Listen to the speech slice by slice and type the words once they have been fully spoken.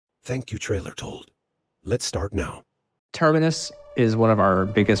Thank you, TrailerTold. Let's start now. Terminus is one of our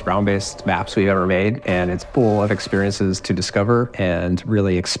biggest round-based maps we've ever made, and it's full of experiences to discover and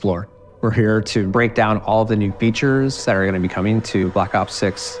really explore. We're here to break down all of the new features that are going to be coming to Black Ops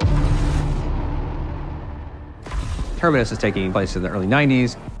 6. Terminus is taking place in the early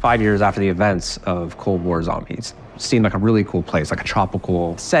 90s, 5 years after the events of Cold War zombies. It seemed like a really cool place, like a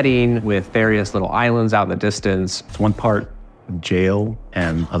tropical setting with various little islands out in the distance. It's one part jail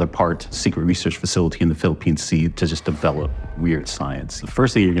and other part secret research facility in the Philippine Sea to just develop weird science. The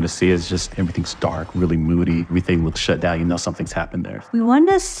first thing you're going to see is just everything's dark, really moody. Everything looks shut down. You know something's happened there. We want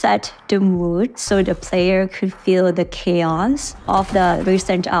to set the mood so the player could feel the chaos of the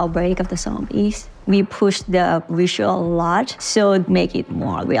recent outbreak of the zombies. We push the visual a lot, so make it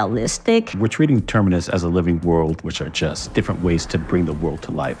more realistic. We're treating Terminus as a living world, which are just different ways to bring the world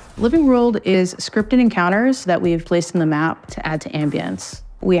to life. Living World is scripted encounters that we've placed in the map to add to ambience.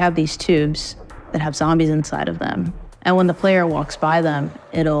 We have these tubes that have zombies inside of them. And when the player walks by them,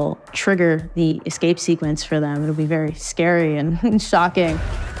 it'll trigger the escape sequence for them. It'll be very scary and shocking.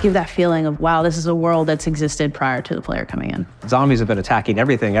 Give that feeling of, wow, this is a world that's existed prior to the player coming in. Zombies have been attacking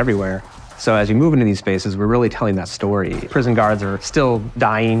everything everywhere. So as you move into these spaces, we're really telling that story. Prison guards are still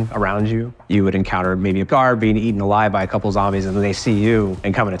dying around you. You would encounter maybe a guard being eaten alive by a couple zombies, and then they see you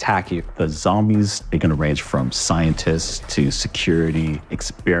and come and attack you. The zombies, they're gonna range from scientists to security,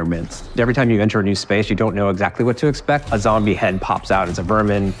 experiments. Every time you enter a new space, you don't know exactly what to expect. A zombie head pops out as a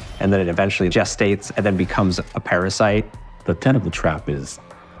vermin, and then it eventually gestates and then becomes a parasite. The tentacle trap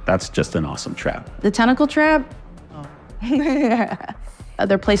that's just an awesome trap. The tentacle trap?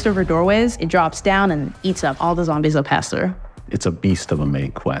 They're placed over doorways. It drops down and eats up all the zombies that pass through. It's a beast of a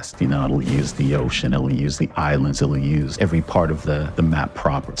main quest. You know, it'll use the ocean, it'll use the islands, it'll use every part of the map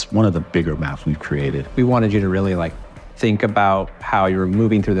proper. It's one of the bigger maps we've created. We wanted you to really think about how you're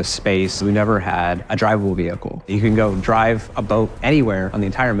moving through this space. We never had a drivable vehicle. You can go drive a boat anywhere on the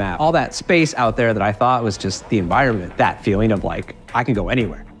entire map. All that space out there that I thought was just the environment, that feeling of I can go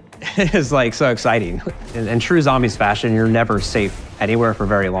anywhere. It's so exciting. In true zombies fashion, you're never safe anywhere for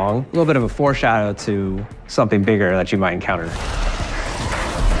very long. A little bit of a foreshadow to something bigger that you might encounter.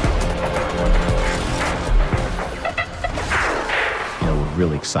 We're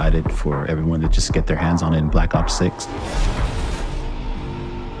really excited for everyone to just get their hands on it in Black Ops 6.